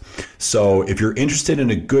latest. So if you're interested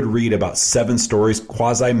in a good read about 7 stories,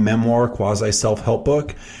 quasi-memoir, quasi-self-help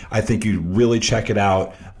book, I think you'd really check it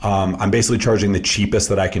out. I'm basically charging the cheapest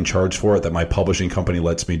that I can charge for it that my publishing company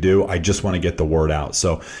lets me do. I just want to get the word out.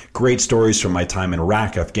 So great stories from my time in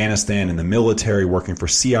Iraq, Afghanistan, in the military, working for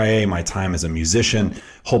CIA, my time as a musician,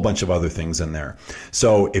 whole bunch of other things in there.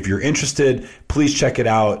 So if you're interested, please check it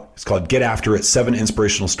out. It's called Get After It, 7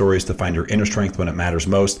 Inspirational Stories to Find Your Inner Strength When It Matters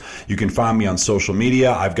Most. You can find me on social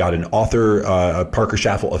media. I've got an author, a Parker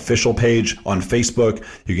Schaffel official page on Facebook.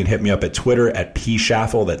 You can hit me up at Twitter at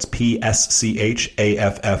pschaffel. That's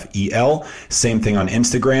PSCHAFFEL. Same thing on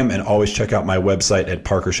Instagram, and always check out my website at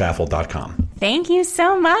parkerschaffel.com. Thank you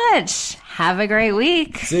so much. Have a great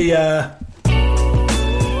week. See ya.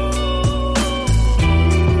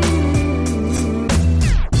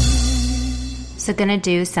 So going to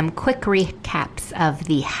do some quick recaps of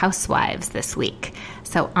the Housewives this week.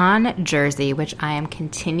 So on Jersey, which I am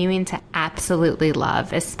continuing to absolutely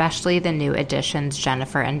love, especially the new additions,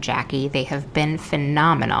 Jennifer and Jackie, they have been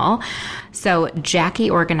phenomenal. So Jackie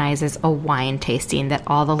organizes a wine tasting that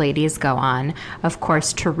all the ladies go on. Of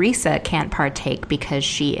course, Teresa can't partake because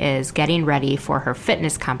she is getting ready for her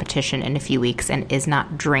fitness competition in a few weeks and is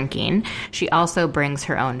not drinking. She also brings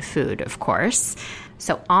her own food, of course.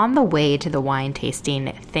 So on the way to the wine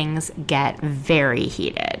tasting, things get very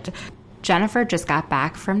heated. Jennifer just got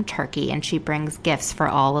back from Turkey and she brings gifts for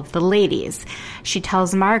all of the ladies. She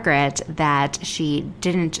tells Margaret that she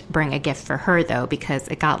didn't bring a gift for her, though, because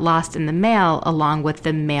it got lost in the mail along with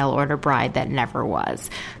the mail order bride that never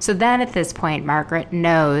was. So then at this point, Margaret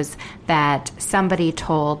knows that somebody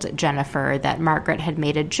told Jennifer that Margaret had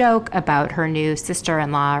made a joke about her new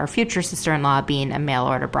sister-in-law or future sister-in-law being a mail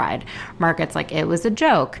order bride. Margaret's like, it was a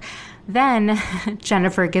joke. Then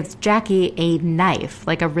Jennifer gives Jackie a knife,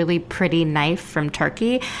 like a really pretty knife from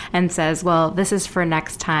Turkey, and says, well, this is for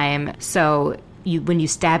next time, so when you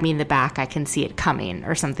stab me in the back, I can see it coming,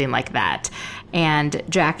 or something like that. And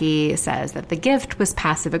Jackie says that the gift was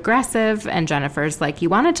passive-aggressive, and Jennifer's like, you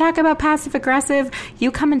want to talk about passive-aggressive?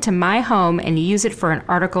 You come into my home and you use it for an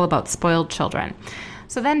article about spoiled children.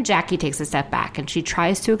 So then Jackie takes a step back and she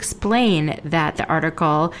tries to explain that the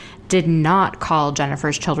article did not call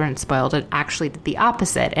Jennifer's children spoiled. It actually did the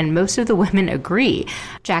opposite, and most of the women agree.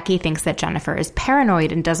 Jackie thinks that Jennifer is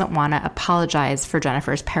paranoid and doesn't want to apologize for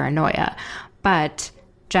Jennifer's paranoia. But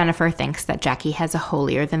Jennifer thinks that Jackie has a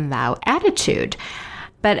holier-than-thou attitude.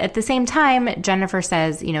 But at the same time, Jennifer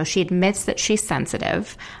says, she admits that she's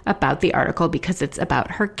sensitive about the article because it's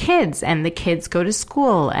about her kids, and the kids go to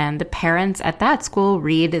school, and the parents at that school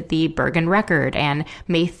read the Bergen Record and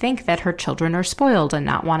may think that her children are spoiled and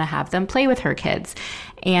not want to have them play with her kids.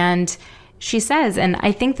 And she says, and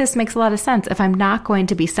I think this makes a lot of sense, if I'm not going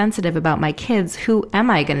to be sensitive about my kids, who am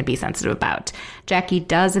I going to be sensitive about? Jackie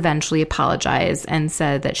does eventually apologize and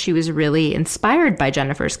said that she was really inspired by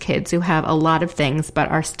Jennifer's kids, who have a lot of things but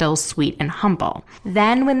are still sweet and humble.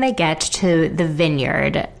 Then when they get to the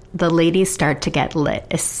vineyard, the ladies start to get lit,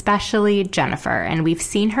 especially Jennifer. And we've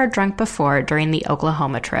seen her drunk before during the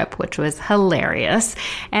Oklahoma trip, which was hilarious.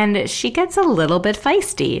 And she gets a little bit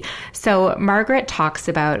feisty. So Margaret talks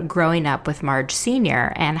about growing up with Marge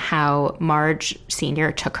Sr. and how Marge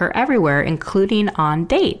Sr. took her everywhere, including on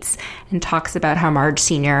dates, and talks about how Marge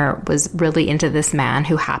Sr. was really into this man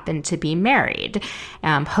who happened to be married,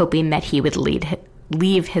 hoping that he would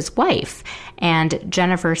leave his wife. And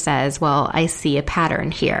Jennifer says, well, I see a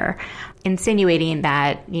pattern here, insinuating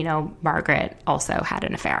that, Margaret also had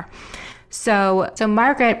an affair. So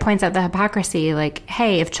Margaret points out the hypocrisy, like,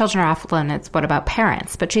 hey, if children are off limits, what about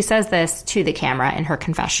parents? But she says this to the camera in her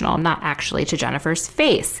confessional, not actually to Jennifer's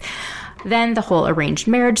face. Then the whole arranged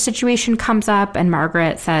marriage situation comes up, and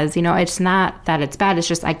Margaret says, it's not that it's bad, it's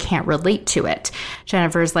just I can't relate to it.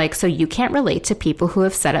 Jennifer's like, so you can't relate to people who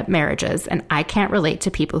have set up marriages, and I can't relate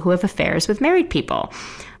to people who have affairs with married people.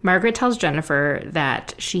 Margaret tells Jennifer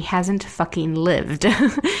that she hasn't fucking lived,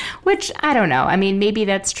 which I don't know. I mean, maybe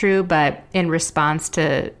that's true, but in response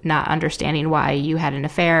to not understanding why you had an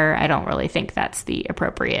affair, I don't really think that's the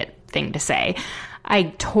appropriate thing to say. I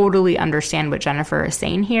totally understand what Jennifer is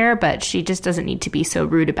saying here, but she just doesn't need to be so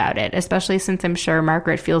rude about it, especially since I'm sure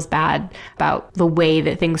Margaret feels bad about the way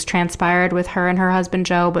that things transpired with her and her husband,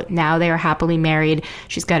 Joe, but now they are happily married.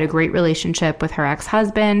 She's got a great relationship with her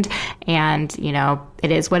ex-husband, and,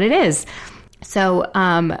 it is what it is. So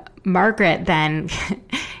Margaret then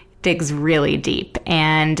digs really deep,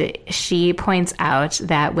 and she points out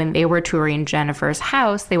that when they were touring Jennifer's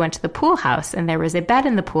house, they went to the pool house, and there was a bed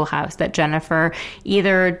in the pool house that Jennifer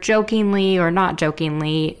either jokingly or not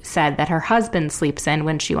jokingly said that her husband sleeps in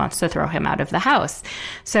when she wants to throw him out of the house.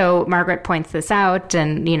 So Margaret points this out,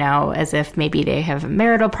 and, as if maybe they have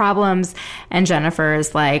marital problems, and Jennifer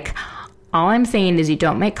is like, all I'm saying is you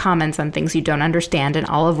don't make comments on things you don't understand, and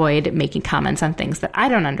I'll avoid making comments on things that I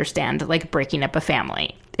don't understand, like breaking up a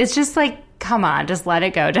family. It's just like, come on, just let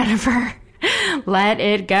it go, Jennifer. Let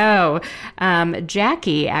it go.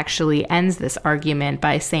 Jackie actually ends this argument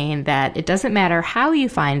by saying that it doesn't matter how you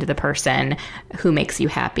find the person who makes you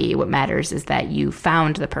happy. What matters is that you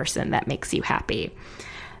found the person that makes you happy.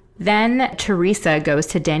 Then Teresa goes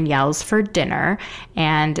to Danielle's for dinner,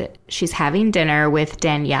 and she's having dinner with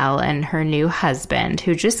Danielle and her new husband,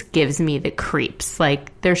 who just gives me the creeps.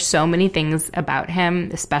 Like, there's so many things about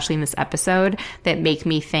him, especially in this episode, that make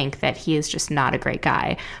me think that he is just not a great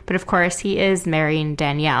guy. But of course, he is marrying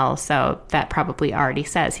Danielle, so that probably already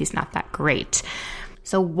says he's not that great.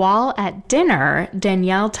 So while at dinner,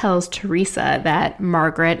 Danielle tells Teresa that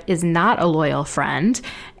Margaret is not a loyal friend,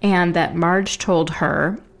 and that Marge told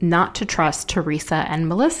her not to trust Teresa and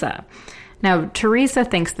Melissa. Now, Teresa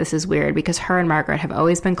thinks this is weird because her and Margaret have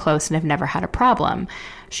always been close and have never had a problem.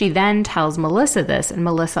 She then tells Melissa this, and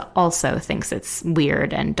Melissa also thinks it's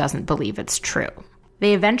weird and doesn't believe it's true.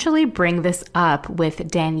 They eventually bring this up with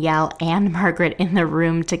Danielle and Margaret in the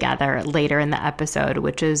room together later in the episode,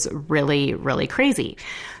 which is really, really crazy.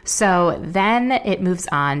 So then it moves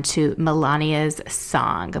on to Melania's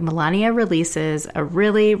song. Melania releases a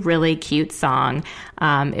really, really cute song.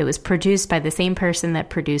 It was produced by the same person that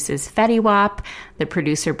produces Fetty Wap. The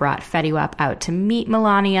producer brought Fetty Wap out to meet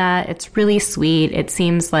Melania. It's really sweet. It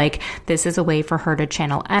seems like this is a way for her to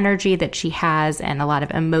channel energy that she has and a lot of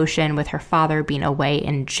emotion with her father being away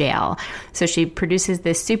in jail. So she produces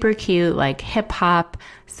this super cute, like, hip hop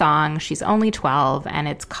song. She's only 12, and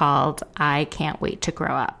it's called I Can't Wait to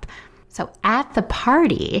Grow Up. So at the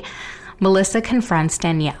party, Melissa confronts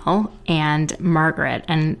Danielle and Margaret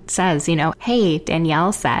and says, hey,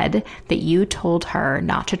 Danielle said that you told her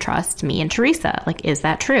not to trust me and Teresa. Like, is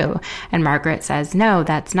that true? And Margaret says, no,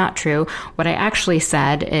 that's not true. What I actually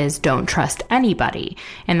said is don't trust anybody.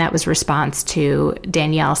 And that was response to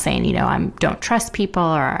Danielle saying, I don't trust people,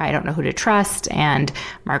 or I don't know who to trust. And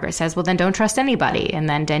Margaret says, well, then don't trust anybody. And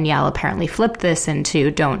then Danielle apparently flipped this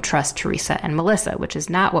into don't trust Teresa and Melissa, which is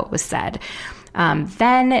not what was said.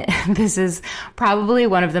 Then this is probably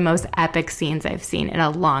one of the most epic scenes I've seen in a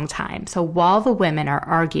long time. So while the women are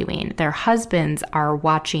arguing, their husbands are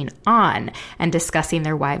watching on and discussing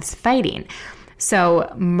their wives fighting.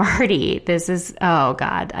 So Marty, this is, oh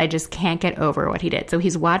God, I just can't get over what he did. So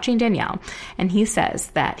he's watching Danielle, and he says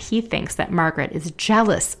that he thinks that Margaret is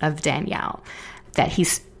jealous of Danielle, that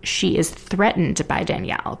she is threatened by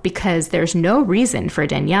Danielle, because there's no reason for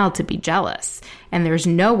Danielle to be jealous, and there's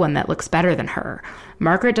no one that looks better than her.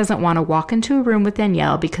 Margaret doesn't want to walk into a room with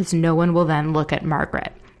Danielle because no one will then look at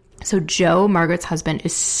Margaret. So Joe, Margaret's husband,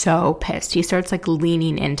 is so pissed. He starts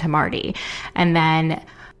leaning into Marty, and then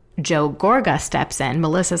Joe Gorga steps in,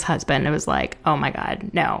 Melissa's husband, and was like, oh my God,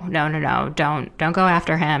 no, don't go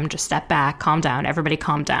after him. Just step back, calm down, everybody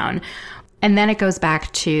calm down. And then it goes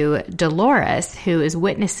back to Dolores, who is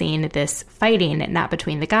witnessing this fighting, not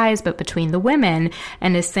between the guys, but between the women,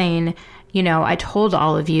 and is saying, I told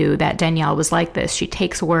all of you that Danielle was like this. She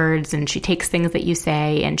takes words and she takes things that you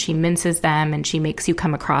say and she minces them and she makes you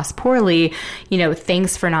come across poorly.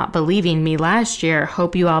 Thanks for not believing me last year.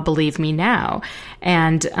 Hope you all believe me now.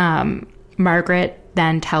 And Margaret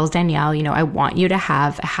then tells Danielle, I want you to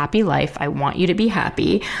have a happy life. I want you to be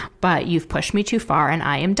happy, but you've pushed me too far and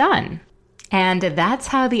I am done. And that's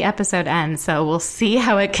how the episode ends, so we'll see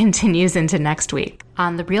how it continues into next week.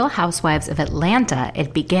 On The Real Housewives of Atlanta,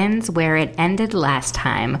 it begins where it ended last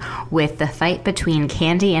time, with the fight between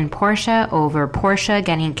Kandi and Portia over Portia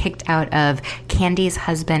getting kicked out of Kandi's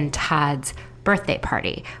husband Todd's birthday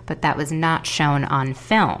party, but that was not shown on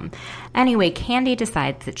film. Anyway, Kandi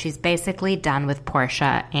decides that she's basically done with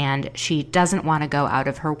Portia and she doesn't want to go out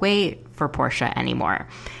of her way for Portia anymore.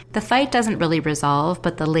 The fight doesn't really resolve,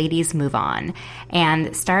 but the ladies move on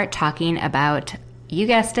and start talking about, you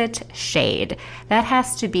guessed it, shade. That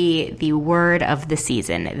has to be the word of the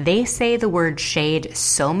season. They say the word shade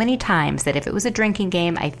so many times that if it was a drinking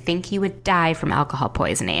game, I think you would die from alcohol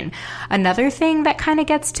poisoning. Another thing that kind of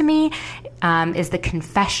gets to me is the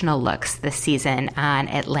confessional looks this season on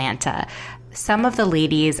Atlanta. Some of the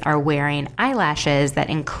ladies are wearing eyelashes that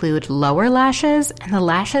include lower lashes, and the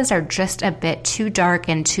lashes are just a bit too dark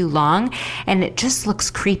and too long, and it just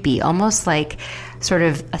looks creepy, almost like sort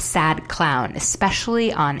of a sad clown,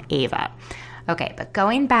 especially on Ava. Okay, but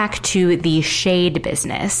going back to the shade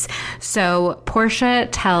business. So Portia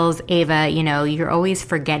tells Ava, you're always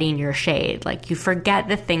forgetting your shade. Like, you forget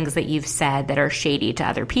the things that you've said that are shady to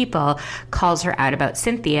other people, calls her out about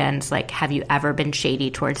Cynthia, and it's like, have you ever been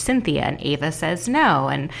shady towards Cynthia? And Ava says no.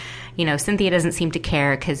 And, Cynthia doesn't seem to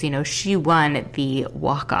care because, she won the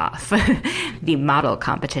walk-off, the model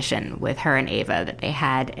competition with her and Ava that they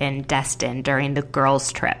had in Destin during the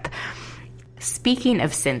girls' trip. Speaking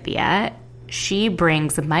of Cynthia, she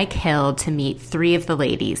brings Mike Hill to meet three of the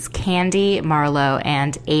ladies, Kandi, Marlo,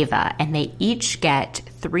 and Ava, and they each get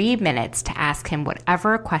 3 minutes to ask him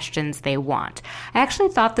whatever questions they want. I actually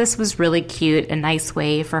thought this was really cute, a nice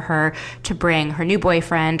way for her to bring her new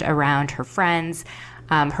boyfriend around her friends.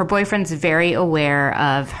 Her boyfriend's very aware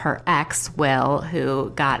of her ex, Will, who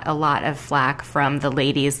got a lot of flack from the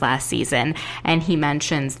ladies last season, and he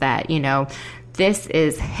mentions that, this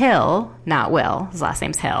is Hill, not Will. His last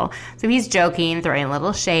name's Hill. So he's joking, throwing a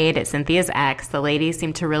little shade at Cynthia's ex. The ladies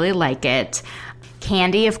seem to really like it.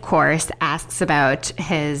 Kandi, of course, asks about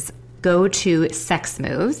his go-to sex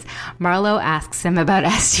moves. Marlo asks him about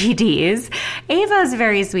STDs. Ava's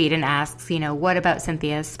very sweet and asks, what about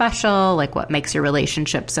Cynthia's special? Like, what makes your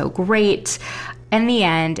relationship so great? In the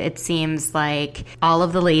end, it seems like all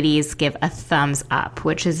of the ladies give a thumbs up,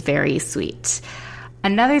 which is very sweet.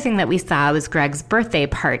 Another thing that we saw was Greg's birthday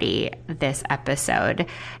party this episode.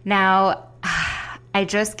 Now, I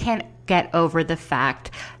just can't get over the fact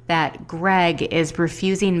that Greg is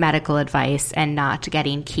refusing medical advice and not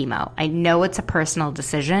getting chemo. I know it's a personal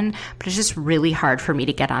decision, but it's just really hard for me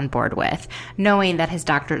to get on board with, knowing that his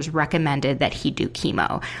doctors recommended that he do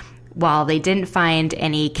chemo. While they didn't find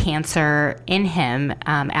any cancer in him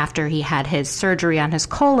after he had his surgery on his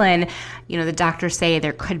colon, the doctors say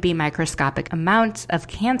there could be microscopic amounts of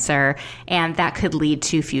cancer, and that could lead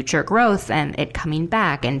to future growth and it coming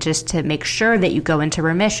back. And just to make sure that you go into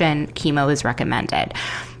remission, chemo is recommended.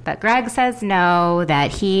 But Greg says no,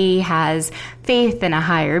 that he has faith in a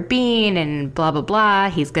higher being and blah, blah, blah.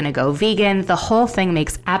 He's going to go vegan. The whole thing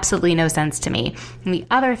makes absolutely no sense to me. And the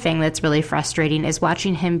other thing that's really frustrating is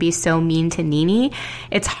watching him be so mean to Nene.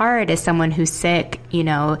 It's hard as someone who's sick, you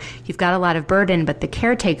know, you've got a lot of burden, but the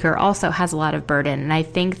caretaker also has a lot of burden. And I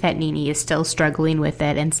think that Nene is still struggling with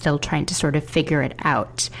it and still trying to sort of figure it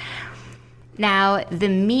out. Now, the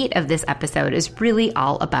meat of this episode is really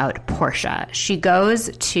all about Portia. She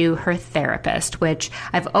goes to her therapist, which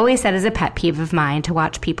I've always said is a pet peeve of mine, to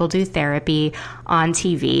watch people do therapy on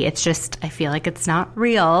TV. It's just, I feel like it's not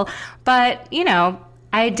real. But, you know,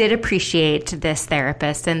 I did appreciate this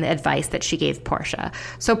therapist and the advice that she gave Portia.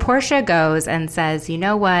 So Portia goes and says, you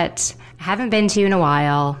know what? I haven't been to you in a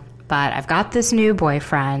while, but I've got this new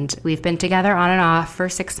boyfriend. We've been together on and off for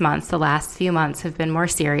 6 months. The last few months have been more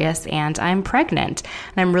serious, and I'm pregnant.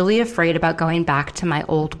 And I'm really afraid about going back to my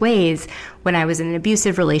old ways when I was in an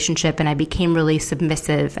abusive relationship and I became really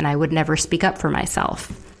submissive and I would never speak up for myself.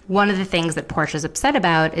 One of the things that Portia's upset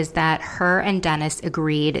about is that her and Dennis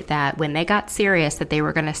agreed that when they got serious that they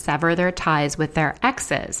were going to sever their ties with their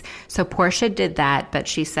exes. So Portia did that, but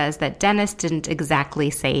she says that Dennis didn't exactly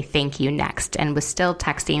say thank you next and was still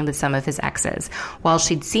texting with some of his exes. While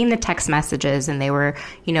she'd seen the text messages and they were,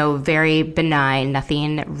 you know, very benign,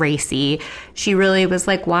 nothing racy, she really was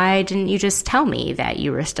like, why didn't you just tell me that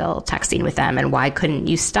you were still texting with them and why couldn't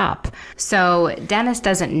you stop? So Dennis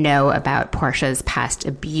doesn't know about Portia's past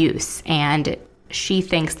abuse. And she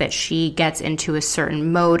thinks that she gets into a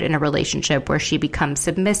certain mode in a relationship where she becomes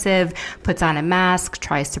submissive, puts on a mask,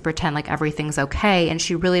 tries to pretend like everything's okay, and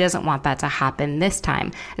she really doesn't want that to happen this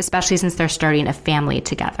time, especially since they're starting a family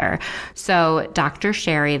together. So Dr.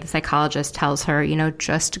 Sherry, the psychologist, tells her, you know,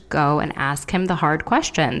 just go and ask him the hard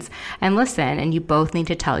questions and listen, and you both need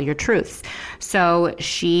to tell your truths. So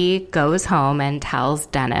she goes home and tells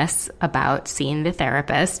Dennis about seeing the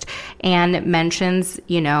therapist and mentions,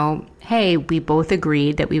 you know, hey, we both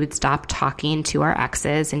agreed that we would stop talking to our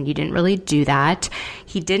exes, and you didn't really do that.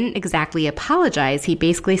 He didn't exactly apologize. He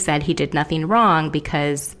basically said he did nothing wrong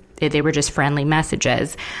because they were just friendly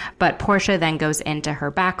messages. But Portia then goes into her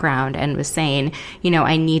background and was saying, you know,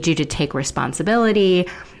 I need you to take responsibility.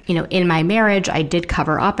 You know, in my marriage, I did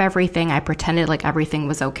cover up everything. I pretended like everything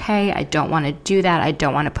was okay. I don't want to do that. I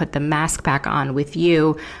don't want to put the mask back on with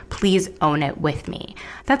you. Please own it with me.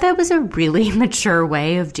 I thought that was a really mature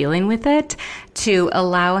way of dealing with it, to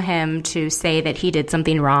allow him to say that he did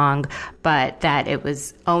something wrong, but that it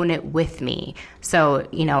was own it with me. So,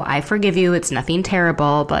 you know, I forgive you. It's nothing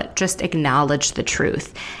terrible, but just acknowledge the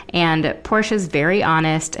truth. And Portia's very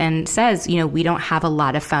honest and says, you know, we don't have a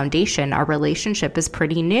lot of foundation. Our relationship is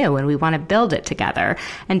pretty new and we want to build it together.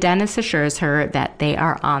 And Dennis assures her that they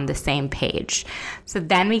are on the same page. So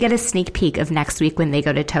then we get a sneak peek of next week when they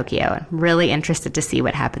go to Tokyo. I'm really interested to see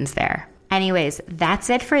what happens there. Anyways, that's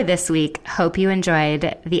it for this week. Hope you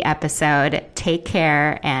enjoyed the episode. Take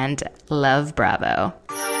care and love Bravo.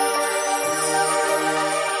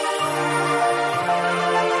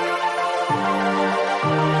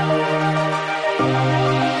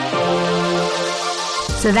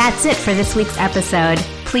 So that's it for this week's episode.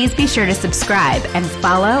 Please be sure to subscribe and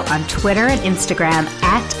follow on Twitter and Instagram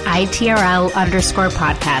at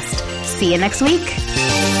ITRL_podcast. See you next week.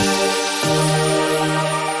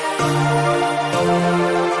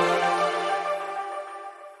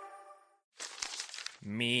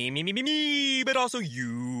 Me, but also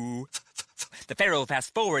you. The Pharaoh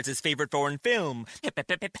fast forwards his favorite foreign film,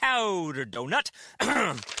 Powder Donut.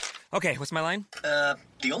 Okay, what's my line?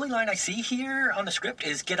 The only line I see here on the script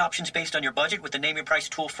is get options based on your budget with the Name Your Price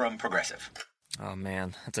tool from Progressive. Oh,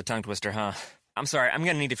 man, that's a tongue twister, huh? I'm sorry, I'm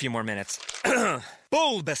gonna need a few more minutes.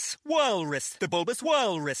 Bulbous Walrus, the Bulbous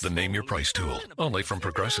Walrus. The Name Your Price tool, only from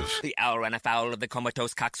Progressive. The owl ran afoul of the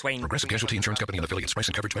comatose coxswain. Progressive Casualty Insurance Company and affiliates. Price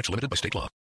and coverage match limited by state law.